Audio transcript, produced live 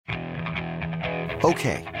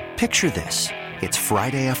Okay, picture this. It's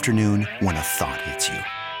Friday afternoon when a thought hits you.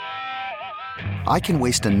 I can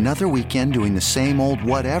waste another weekend doing the same old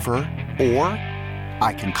whatever, or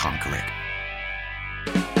I can conquer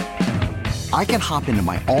it. I can hop into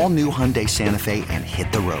my all-new Hyundai Santa Fe and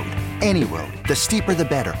hit the road. Any road. The steeper, the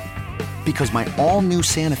better. Because my all-new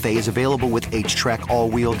Santa Fe is available with H-Track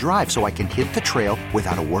all-wheel drive, so I can hit the trail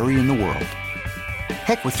without a worry in the world.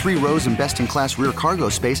 Heck, with 3 rows and best-in-class rear cargo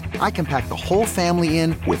space, I can pack the whole family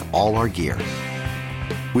in with all our gear.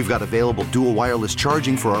 We've got available dual wireless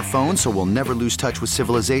charging for our phones, so we'll never lose touch with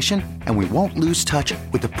civilization, and we won't lose touch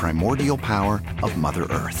with the primordial power of Mother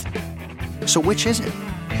Earth. So which is it?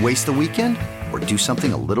 Waste the weekend or do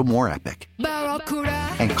something a little more epic?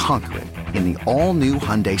 And conquer it in the all-new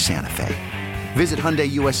Hyundai Santa Fe. Visit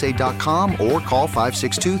HyundaiUSA.com or call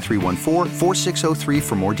 562-314-4603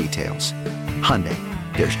 for more details. Hyundai,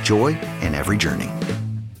 there's joy in every journey.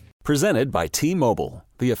 Presented by T-Mobile,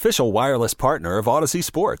 the official wireless partner of Odyssey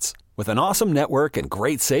Sports. With an awesome network and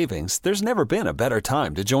great savings, there's never been a better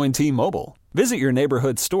time to join T-Mobile. Visit your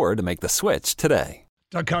neighborhood store to make the switch today.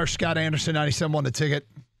 Doug Carr, Scott Anderson, 97.1 The Ticket.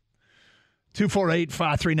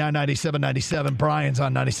 248-539-9797. Brian's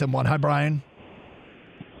on 97.1. Hi, Brian.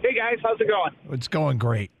 Hey, guys. How's it going? It's going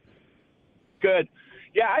great. Good.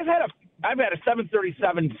 Yeah, I've had a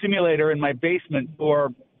 737 simulator in my basement for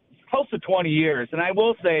close to 20 years, and I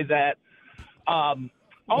will say that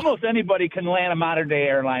almost anybody can land a modern-day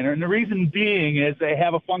airliner, and the reason being is they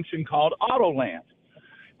have a function called AutoLand.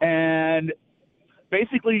 And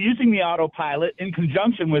basically using the autopilot in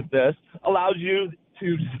conjunction with this allows you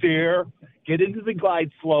to steer, get into the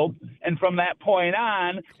glide slope, and from that point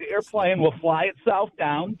on, the airplane will fly itself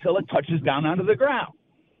down till it touches down onto the ground.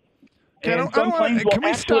 Can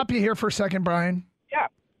we stop you here for a second, Brian? Yeah,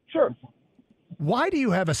 sure. Why do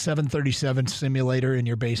you have a 737 simulator in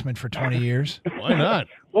your basement for 20 years? Why not?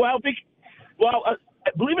 Well,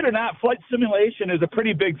 believe it or not, flight simulation is a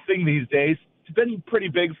pretty big thing these days. It's been pretty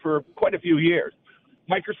big for quite a few years.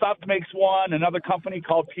 Microsoft makes one. Another company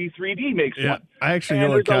called P3D makes one. I actually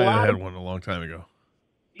know a guy that had one a long time ago.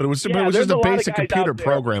 But it was just a basic computer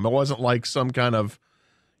program. It wasn't like some kind of,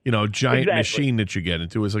 giant machine that you get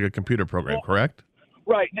into. It was like a computer program, correct?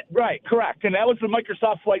 Right, correct. And that was the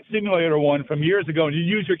Microsoft Flight Simulator one from years ago, and you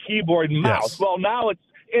use your keyboard and mouse. Yes. Well, now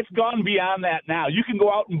it's gone beyond that now. You can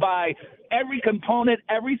go out and buy every component.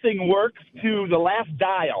 Everything works to the last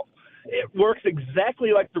dial. It works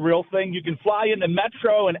exactly like the real thing. You can fly into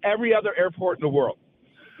Metro and every other airport in the world.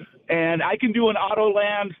 And I can do an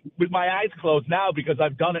AutoLand with my eyes closed now because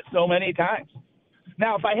I've done it so many times.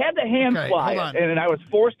 Now, if I had to hand fly it and I was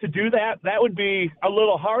forced to do that, that would be a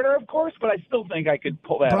little harder, of course, but I still think I could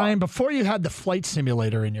pull that Brian, off. before you had the flight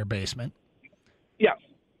simulator in your basement, yes.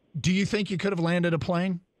 Do you think you could have landed a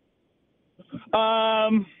plane? I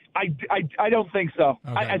don't think so.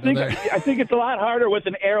 Okay, I think it's a lot harder with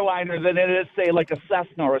an airliner than it is, say, like a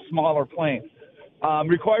Cessna or a smaller plane.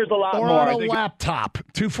 Requires a lot more. Or on a laptop.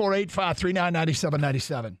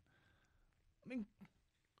 248-539-9797. I mean,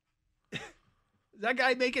 is that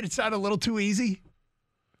guy making it sound a little too easy?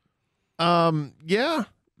 Yeah.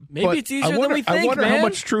 Maybe it's easier than we think, I wonder man. how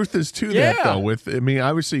much truth is to that, though.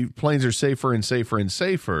 Obviously, planes are safer and safer and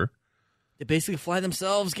safer. They basically fly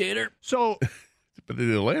themselves, Gator. So, but they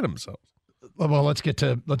land themselves. Well, let's get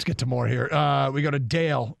to more here. We go to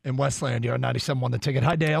Dale in Westland. You're on 97.1 The Ticket.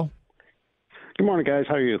 Hi, Dale. Good morning, guys.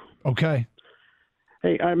 How are you? Okay.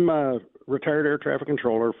 Hey, I'm a retired air traffic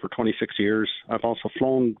controller for 26 years. I've also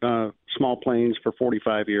flown small planes for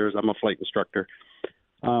 45 years. I'm a flight instructor.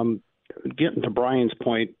 Getting to Brian's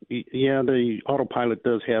point, yeah, the autopilot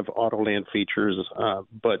does have AutoLand features,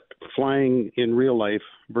 but flying in real life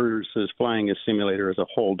versus flying a simulator is a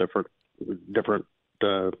whole different.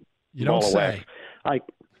 You don't say. I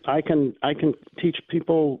can teach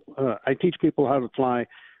people. I teach people how to fly.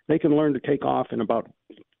 They can learn to take off in about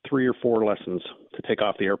 3 or 4 lessons to take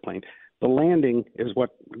off the airplane. The landing is what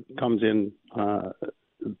comes in,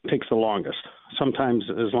 takes the longest, sometimes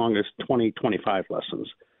as long as 20, 25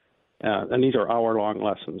 lessons. And these are hour-long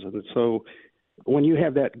lessons. And so when you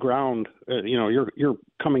have that ground, you're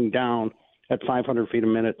coming down at 500 feet a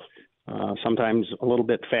minute, sometimes a little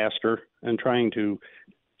bit faster, and trying to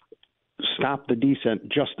stop the descent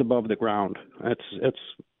just above the ground. It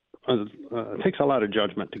takes a lot of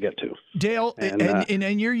judgment to get to. Dale, and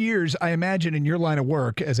in your years, I imagine in your line of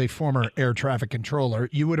work as a former air traffic controller,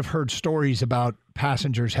 you would have heard stories about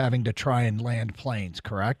passengers having to try and land planes,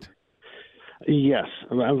 correct? Yes.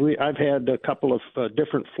 I've had a couple of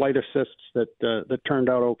different flight assists that turned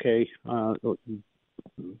out okay,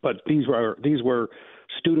 but these were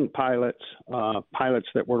student pilots, pilots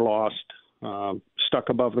that were lost, stuck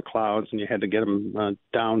above the clouds, and you had to get them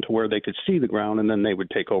down to where they could see the ground, and then they would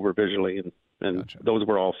take over visually, and Gotcha. those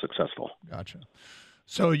were all successful. Gotcha.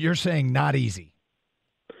 So you're saying not easy?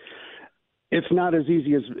 It's not as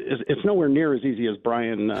easy as it's nowhere near as easy as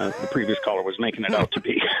Brian, the previous caller, was making it out to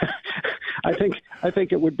be. I think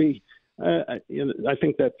it would be. I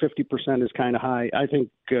think that 50% is kind of high. I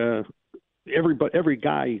think every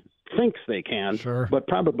guy thinks they can, sure, but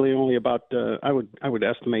probably only about. I would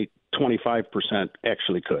estimate 25%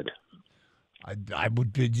 actually could. I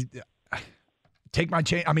would take my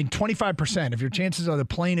chance. I mean, 25%. If your chances are the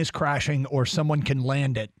plane is crashing or someone can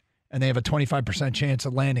land it, and they have a 25% chance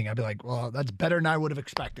of landing, I'd be like, well, that's better than I would have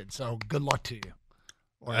expected. So good luck to you.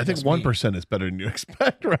 Or I think 1% is better than you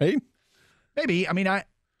expect, right? Maybe. I mean,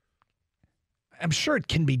 I'm sure it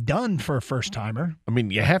can be done for a first timer. I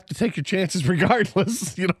mean, you have to take your chances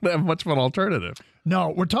regardless. You don't have much of an alternative. No,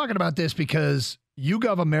 we're talking about this because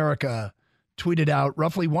YouGov America tweeted out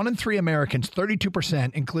roughly 1 in 3 Americans,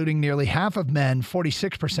 32%, including nearly half of men,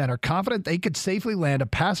 46%, are confident they could safely land a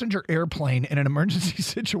passenger airplane in an emergency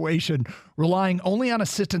situation, relying only on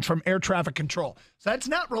assistance from air traffic control. So that's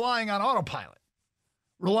not relying on autopilot.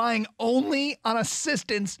 Relying only on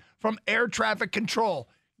assistance from air traffic control.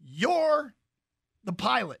 You're the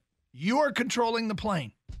pilot. You're controlling the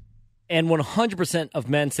plane. And 100% of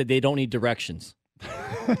men said they don't need directions.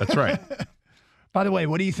 That's right. By the way,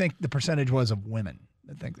 what do you think the percentage was of women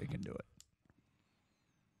that think they can do it?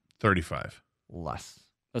 35. Less.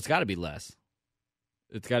 It's got to be less.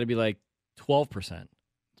 It's got to be like 12%.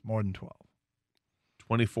 It's more than 12.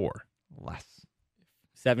 24. Less.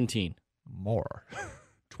 17. More.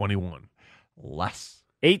 21. Less.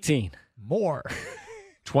 18. More.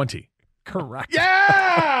 20. Correct.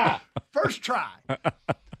 Yeah! First try.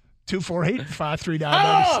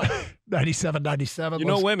 248-539-9797. You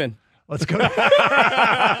know women. Let's go.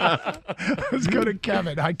 Let's go to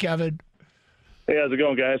Kevin. Hi, Kevin. Hey, how's it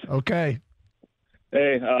going, guys? Okay.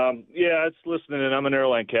 Hey, it's listening in. I'm an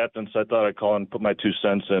airline captain, so I thought I'd call and put my 2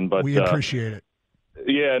 cents in. But we appreciate it.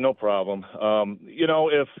 Yeah, no problem.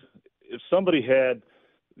 If somebody had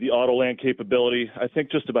the auto land capability, I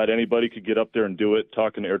think just about anybody could get up there and do it.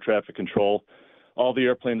 Talking to air traffic control, all the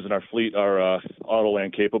airplanes in our fleet are auto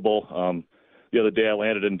land capable. The other day I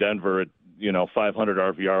landed in Denver at 500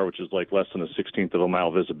 RVR, which is like less than a 16th of a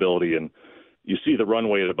mile visibility, and you see the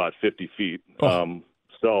runway at about 50 feet. But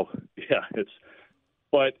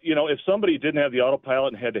if somebody didn't have the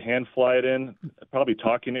autopilot and had to hand fly it in, probably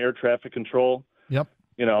talking to air traffic control. Yep.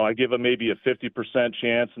 I give them maybe a 50%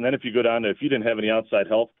 chance, and then if you go down to, if you didn't have any outside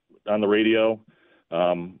help on the radio,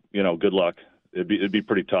 good luck. It'd be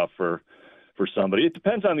pretty tough for somebody. It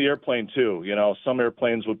depends on the airplane too. Some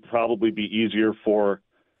airplanes would probably be easier for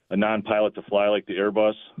a non-pilot to fly, like the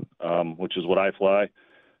Airbus, which is what I fly.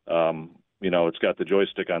 It's got the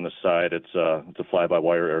joystick on the side. It's a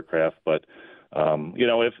fly-by-wire aircraft. But,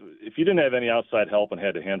 if you didn't have any outside help and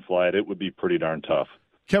had to hand fly it, it would be pretty darn tough.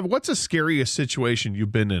 Kevin, what's the scariest situation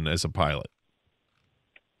you've been in as a pilot?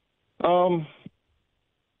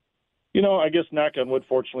 I guess knock on wood,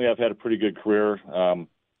 fortunately, I've had a pretty good career.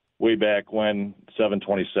 Way back when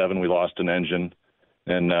 727, we lost an engine,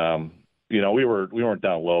 and we weren't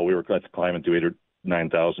down low. We were climbing to 8,000 or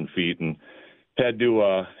 9,000 feet, and had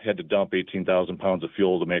to dump 18,000 pounds of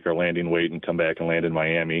fuel to make our landing weight and come back and land in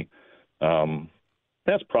Miami.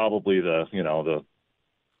 That's probably the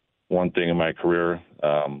one thing in my career,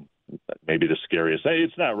 maybe the scariest.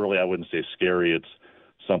 It's not really, I wouldn't say scary. It's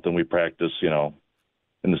something we practice,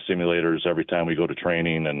 in the simulators every time we go to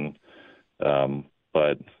training, and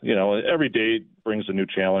but every day brings a new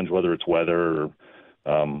challenge, whether it's weather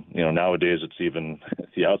or nowadays it's even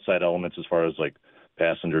the outside elements as far as like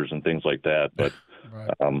passengers and things like that. But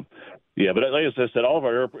right. But like I said, all of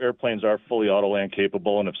our airplanes are fully auto land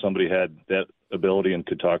capable, and if somebody had that ability and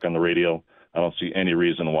could talk on the radio, I don't see any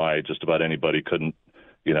reason why just about anybody couldn't,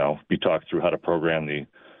 be talked through how to program the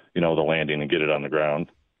landing and get it on the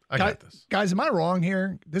ground. I got this. Guys, am I wrong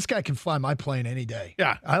here? This guy can fly my plane any day.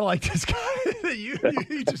 Yeah. I like this guy. He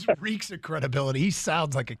just reeks of credibility. He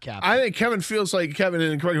sounds like a captain. I think Kevin feels like, Kevin,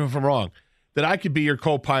 and correct me if I'm wrong, that I could be your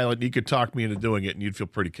co-pilot and you could talk me into doing it and you'd feel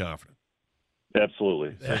pretty confident.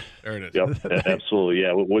 Absolutely. So, there it is. Yep, absolutely.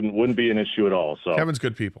 Yeah, it wouldn't be an issue at all. So Kevin's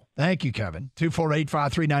good people. Thank you, Kevin.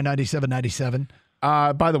 248-539-9797.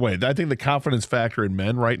 By the way, I think the confidence factor in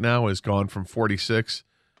men right now has gone from 46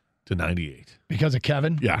 to 98. Because of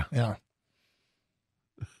Kevin? Yeah. Yeah.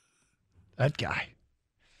 That guy.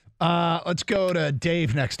 Let's go to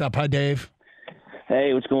Dave next up. Hi, Dave.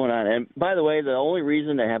 Hey, what's going on? And by the way, the only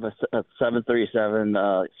reason to have a 737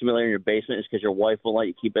 simulator in your basement is because your wife won't let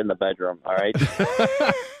you keep it in the bedroom, all right?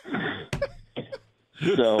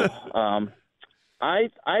 So I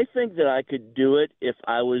think that I could do it if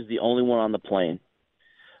I was the only one on the plane.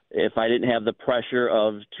 If I didn't have the pressure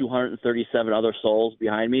of 237 other souls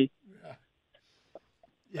behind me.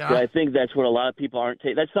 Yeah. But I think that's what a lot of people aren't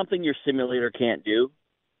taking. That's something your simulator can't do.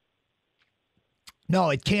 No,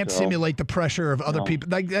 it can't simulate the pressure of other people.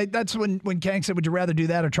 Like that's when Kang said, would you rather do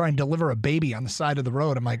that or try and deliver a baby on the side of the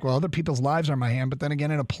road? I'm like, well, other people's lives are in my hand. But then again,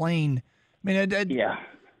 in a plane, I mean,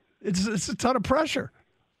 it's a ton of pressure.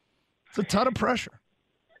 It's a ton of pressure.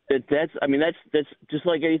 That's just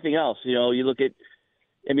like anything else. You know, you look at,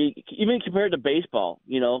 I mean, even compared to baseball,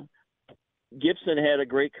 you know, Gibson had a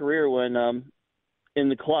great career when in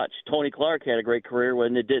the clutch. Tony Clark had a great career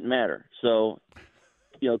when it didn't matter. So,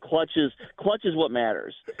 you know, clutch is what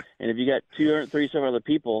matters. And if you got 237 other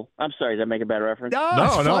people, I'm sorry, does that make a bad reference?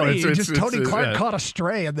 No, it's Tony Clark caught a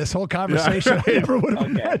stray in this whole conversation. I never would have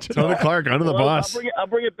imagined. Tony Clark under the bus. I'll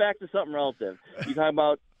bring it back to something relative. You talking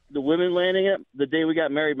about the women landing it? The day we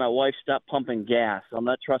got married, my wife stopped pumping gas. I'm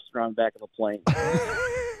not trusting her on the back of a plane.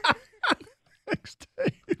 Thanks,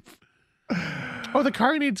 Dave. Oh, the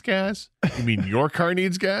car needs gas. You mean your car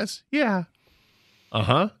needs gas? Yeah.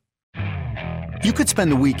 Uh-huh. You could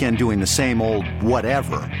spend the weekend doing the same old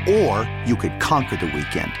whatever, or you could conquer the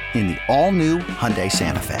weekend in the all-new Hyundai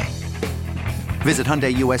Santa Fe. Visit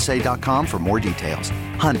HyundaiUSA.com for more details.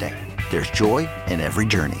 Hyundai, there's joy in every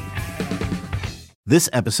journey. This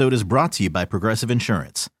episode is brought to you by Progressive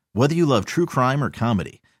Insurance. Whether you love true crime or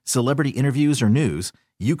comedy, celebrity interviews or news,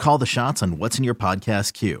 you call the shots on what's in your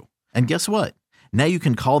podcast queue. And guess what? Now you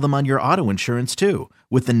can call them on your auto insurance too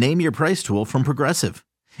with the Name Your Price tool from Progressive.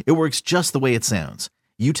 It works just the way it sounds.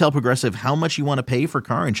 You tell Progressive how much you want to pay for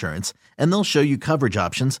car insurance, and they'll show you coverage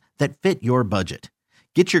options that fit your budget.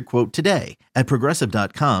 Get your quote today at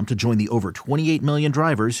Progressive.com to join the over 28 million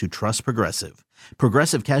drivers who trust Progressive.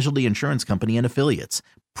 Progressive Casualty Insurance Company and Affiliates.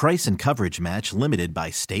 Price and coverage match limited by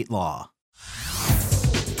state law.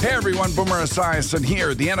 Hey everyone, Boomer Esiason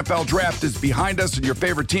here. The NFL Draft is behind us and your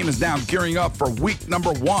favorite team is now gearing up for week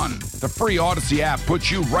number 1. The free Odyssey app puts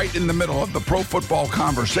you right in the middle of the pro football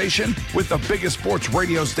conversation with the biggest sports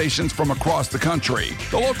radio stations from across the country.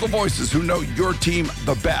 The local voices who know your team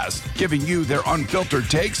the best, giving you their unfiltered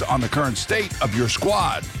takes on the current state of your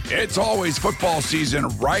squad. It's always football season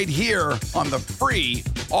right here on the free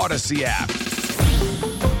Odyssey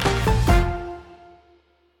app.